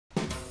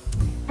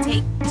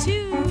Take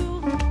two.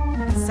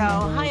 So,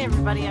 hi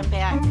everybody, I'm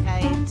back.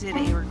 I did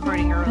a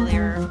recording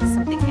earlier.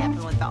 Something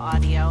happened with the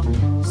audio.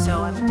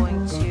 So I'm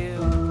going to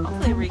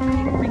hopefully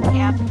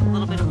recap a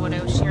little bit of what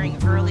I was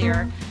sharing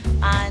earlier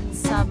on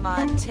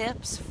some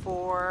tips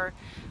for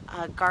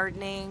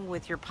gardening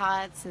with your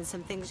pots and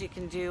some things you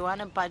can do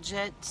on a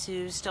budget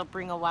to still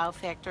bring a wow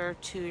factor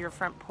to your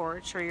front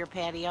porch or your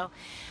patio.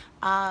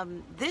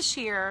 This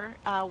year,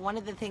 one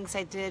of the things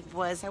I did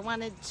was I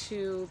wanted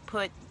to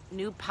put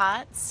new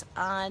pots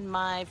on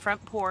my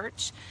front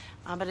porch,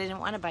 but I didn't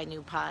want to buy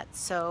new pots,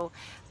 so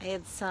I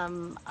had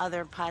some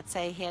other pots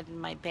I had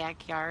in my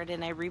backyard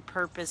and I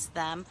repurposed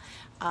them.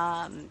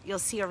 You'll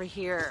see over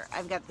here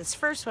I've got this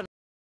first one,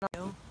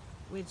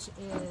 which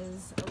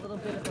is a little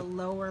bit of a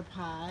lower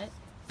pot.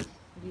 Do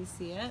you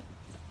see it?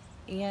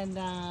 And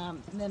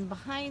then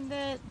behind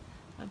it,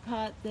 a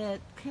pot that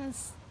kind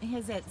of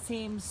has that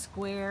same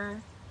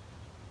square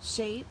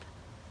shape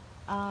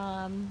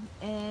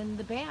in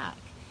the back.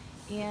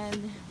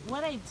 And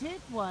what I did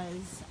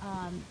was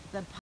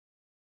the pot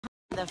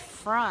in the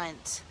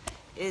front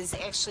is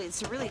actually,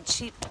 it's a really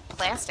cheap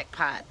plastic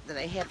pot that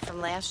I had from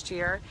last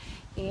year.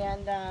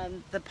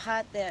 And the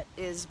pot that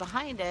is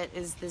behind it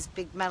is this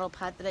big metal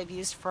pot that I've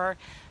used for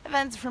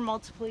events for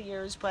multiple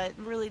years, but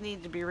really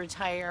needed to be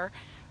retire,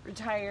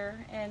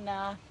 and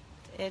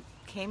it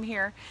came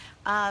here.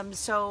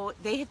 So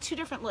they had two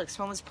different looks.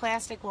 One was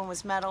plastic, one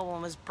was metal,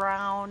 one was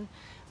brown,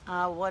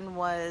 one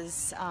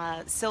was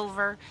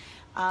silver.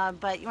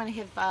 But you want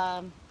to have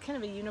kind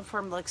of a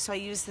uniform look, so I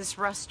use this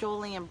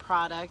Rust-Oleum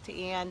product,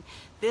 and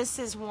this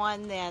is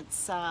one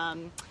that's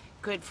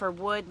good for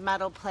wood,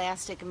 metal,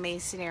 plastic, and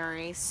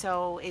masonry,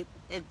 so it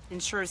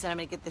ensures that I'm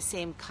going to get the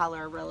same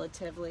color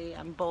relatively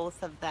on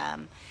both of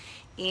them.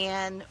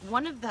 And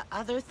one of the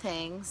other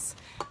things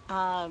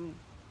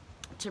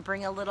to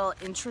bring a little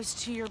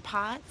interest to your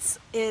pots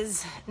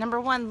is, number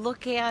one,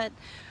 look at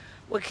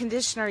what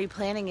condition are you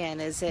planting in.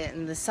 Is it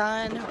in the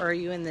sun or are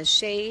you in the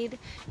shade?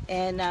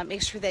 And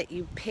make sure that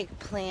you pick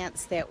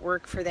plants that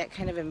work for that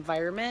kind of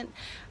environment.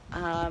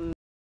 In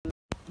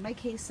my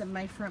case of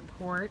my front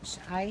porch,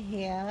 I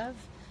have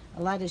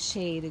a lot of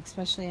shade,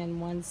 especially on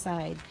one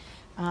side.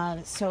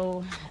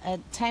 So a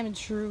time and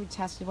true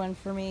tested one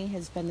for me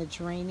has been the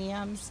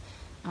geraniums.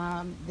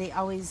 They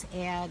always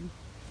add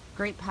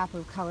great pop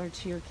of color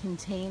to your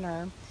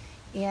container.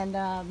 And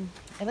I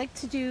like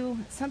to do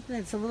something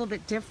that's a little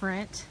bit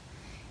different.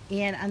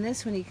 And on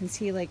this one, you can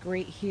see, like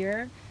right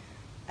here,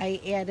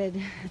 I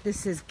added,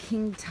 this is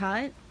King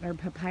Tut or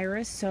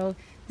papyrus. So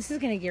this is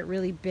going to get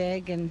really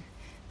big and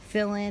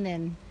fill in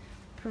and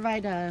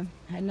provide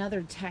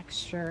another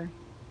texture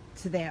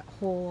to that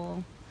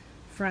whole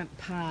front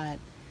pot.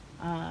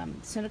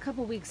 So in a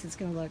couple weeks, it's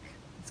going to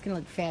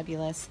look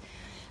fabulous.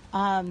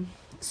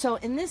 So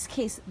in this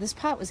case, this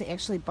pot was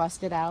actually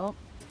busted out.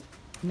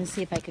 Let me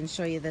see if I can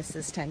show you this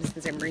time, just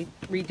because I'm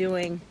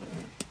redoing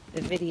the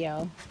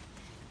video.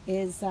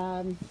 Is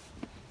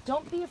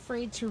don't be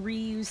afraid to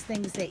reuse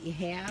things that you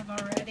have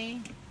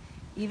already,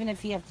 even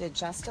if you have to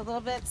adjust a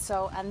little bit.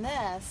 So on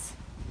this,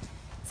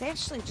 it's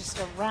actually just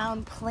a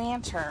round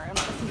planter. I don't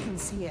know if you can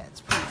see it, it's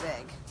pretty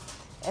big.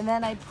 And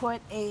then I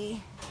put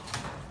a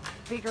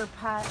bigger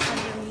pot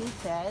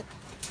underneath it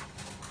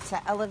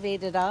to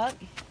elevate it up.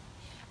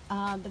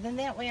 But then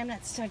that way I'm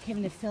not stuck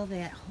having to fill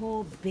that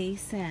whole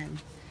basin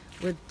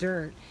with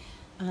dirt.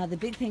 The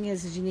big thing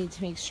is you need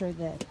to make sure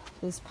that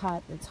this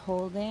pot that's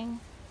holding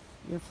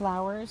your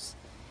flowers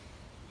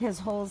has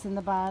holes in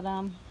the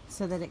bottom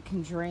so that it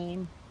can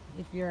drain.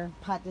 If your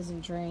pot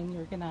doesn't drain,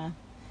 you're gonna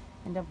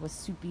end up with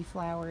soupy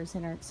flowers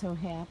and aren't so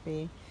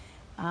happy.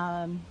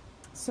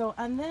 So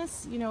on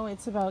this, you know,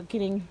 it's about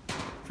getting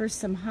first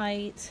some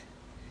height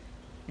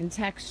and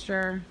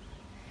texture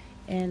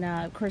and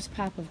of course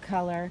pop of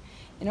color.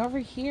 And over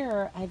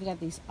here I've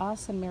got these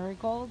awesome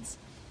marigolds.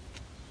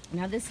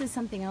 Now this is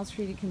something else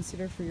for you to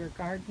consider for your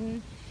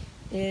garden,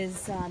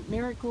 is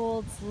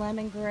marigolds,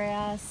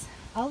 lemongrass.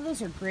 All of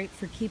those are great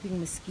for keeping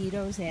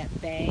mosquitoes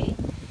at bay,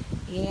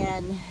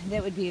 and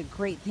that would be a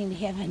great thing to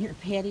have on your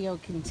patio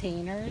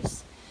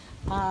containers.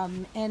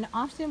 And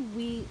often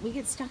we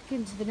get stuck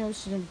into the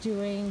notion of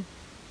doing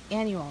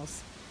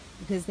annuals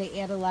because they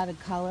add a lot of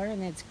color,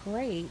 and that's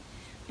great.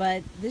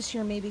 But this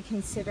year maybe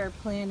consider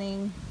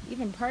planting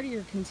even part of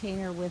your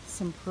container with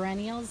some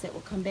perennials that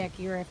will come back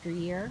year after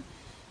year.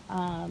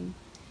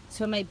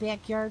 So in my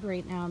backyard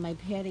right now, in my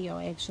patio,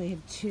 I actually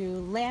have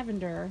two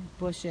lavender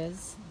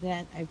bushes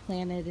that I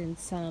planted in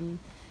some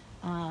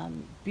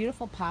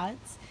beautiful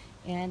pots.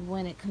 And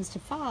when it comes to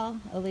fall,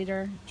 I'll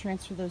later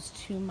transfer those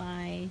to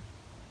my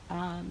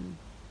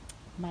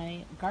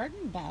my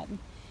garden bed.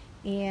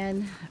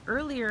 And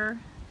earlier,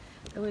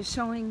 I was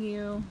showing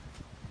you,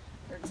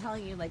 or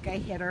telling you, like I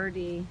had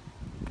already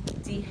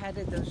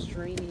deheaded those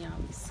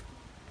geraniums.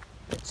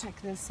 But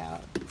check this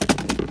out.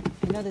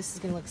 I know this is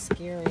going to look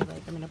scary,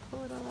 like I'm going to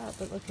pull it all out,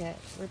 but look at,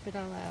 rip it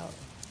all out.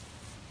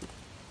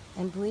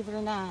 And believe it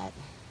or not,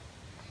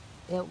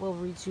 it will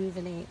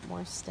rejuvenate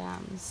more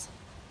stems.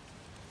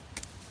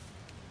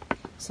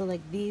 So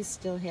like these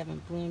still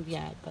haven't bloomed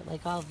yet, but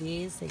like all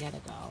these, they gotta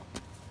go.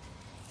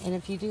 And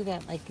if you do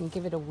that, like, and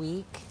give it a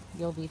week,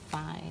 you'll be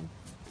fine.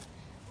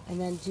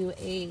 And then do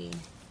a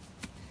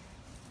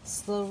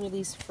slow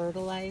release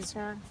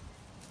fertilizer.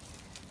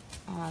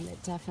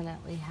 It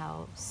definitely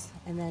helps.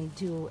 And then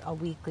do a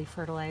weekly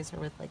fertilizer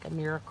with like a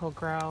Miracle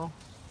Grow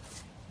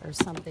or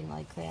something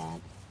like that.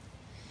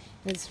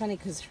 And it's funny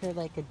because for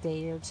like a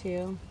day or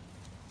two,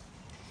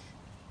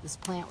 this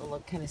plant will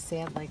look kind of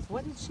sad, like,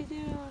 what did she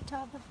do to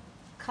all the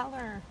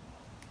color?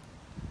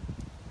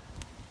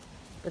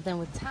 But then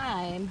with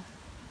time,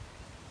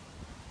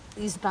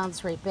 these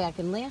bounce right back.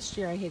 And last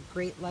year I had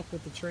great luck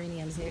with the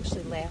geraniums. They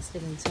actually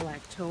lasted until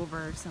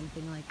October or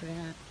something like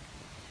that.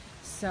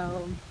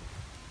 So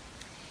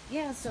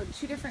yeah, so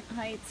 2 different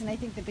heights. And I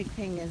think the big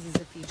thing is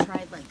if you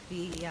tried like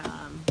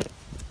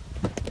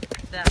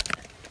the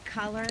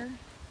color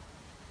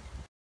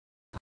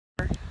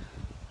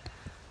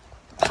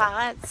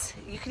pots,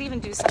 you could even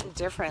do something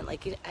different.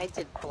 Like I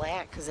did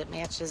black because it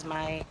matches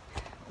my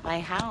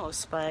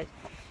house, but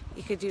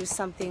you could do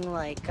something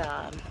like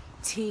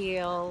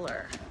teal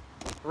or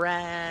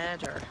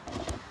red, or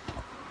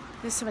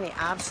there's so many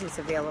options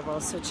available,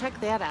 so check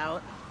that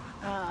out.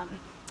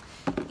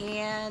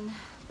 And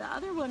the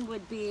other one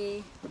would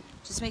be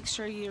just make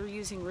sure you're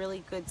using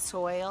really good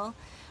soil.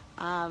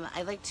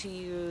 I like to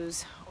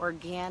use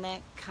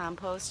organic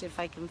compost if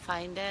I can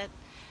find it.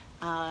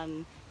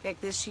 In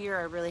fact, this year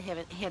I really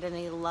haven't had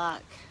any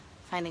luck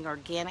finding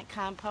organic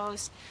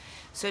compost.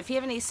 So if you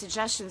have any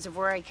suggestions of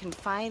where I can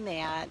find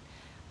that,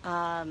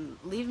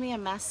 leave me a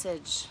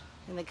message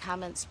in the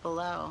comments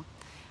below.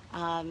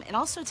 And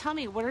also tell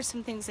me, what are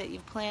some things that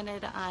you've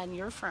planted on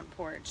your front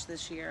porch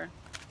this year?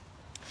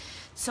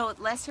 So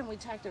last time we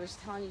talked, I was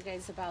telling you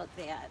guys about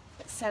that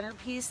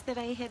centerpiece that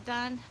I had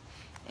done.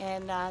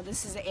 And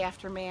this is the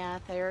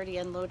aftermath. I already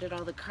unloaded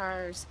all the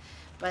cars.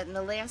 But in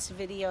the last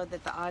video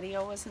that the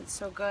audio wasn't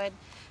so good,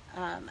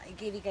 I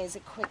gave you guys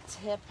a quick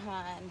tip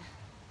on,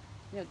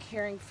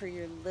 caring for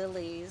your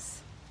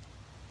lilies.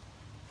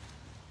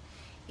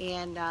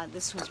 And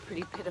this one's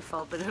pretty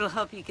pitiful, but it'll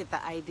help you get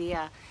the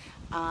idea.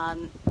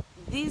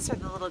 These are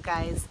the little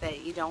guys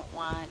that you don't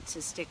want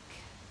to stick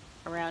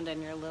around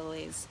on your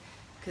lilies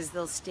because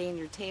they'll stain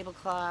your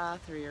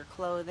tablecloth or your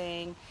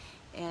clothing.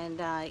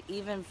 And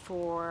even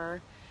for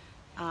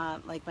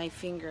like my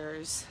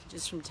fingers,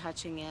 just from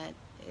touching it,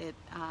 it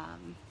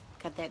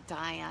got that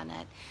dye on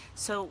it.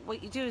 So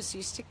what you do is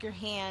you stick your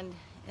hand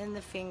in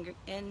the finger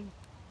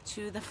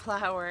into the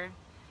flower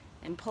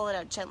and pull it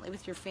out gently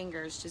with your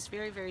fingers, just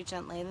very, very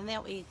gently, and then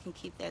that way you can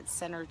keep that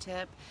center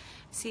tip.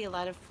 I see a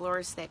lot of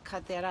florists that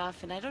cut that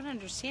off, and I don't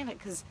understand it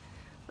because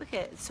look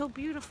at it, it's so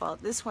beautiful.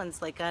 This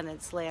one's like on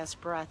its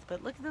last breath,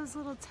 but look at those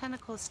little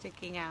tentacles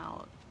sticking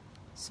out.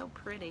 So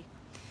pretty.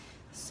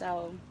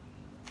 So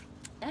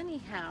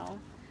anyhow,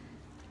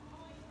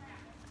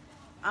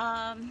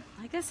 I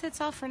guess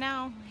that's all for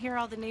now. Hear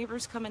all the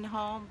neighbors coming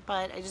home,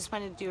 but I just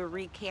wanted to do a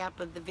recap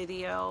of the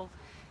video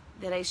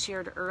that I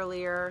shared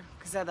earlier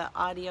because of the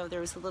audio. There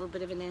was a little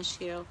bit of an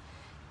issue.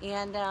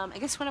 And I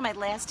guess one of my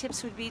last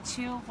tips would be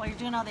to, while you're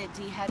doing all that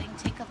deheading,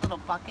 take a little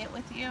bucket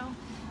with you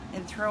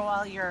and throw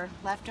all your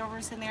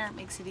leftovers in there. It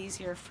makes it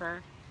easier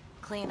for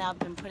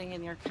cleanup and putting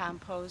in your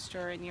compost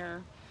or in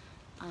your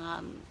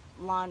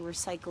lawn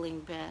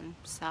recycling bin.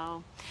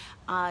 So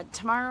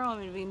tomorrow I'm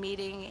going to be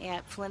meeting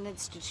at Flint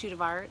Institute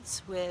of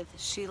Arts with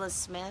Sheila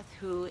Smith,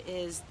 who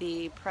is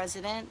the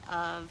president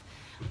of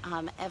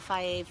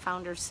FIA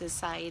Founders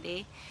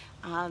Society.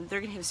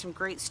 They're going to have some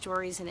great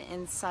stories and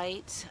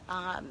insight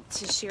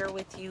to share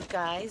with you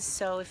guys.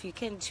 So if you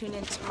can tune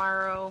in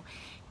tomorrow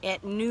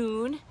at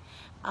noon.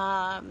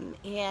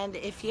 And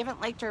if you haven't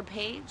liked our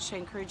page, I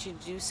encourage you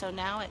to do so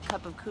now at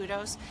Cup of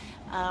Kudos.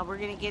 We're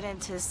going to get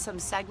into some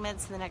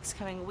segments in the next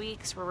coming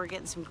weeks where we're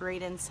getting some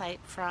great insight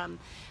from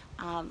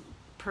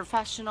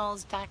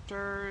professionals,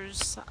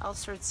 doctors, all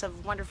sorts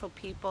of wonderful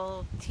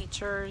people,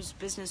 teachers,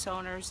 business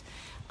owners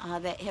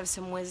that have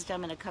some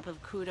wisdom and a cup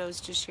of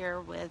kudos to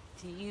share with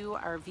you,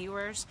 our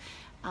viewers.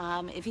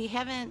 If you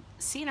haven't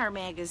seen our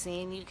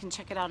magazine, you can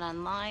check it out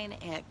online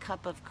at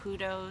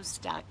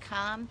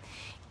cupofkudos.com,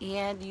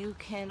 and you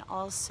can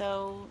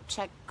also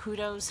check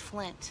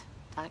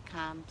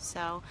kudosflint.com.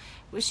 So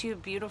wish you a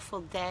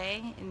beautiful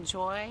day,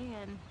 enjoy,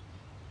 and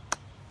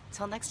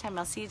until next time,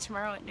 I'll see you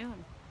tomorrow at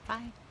noon.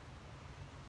 Bye.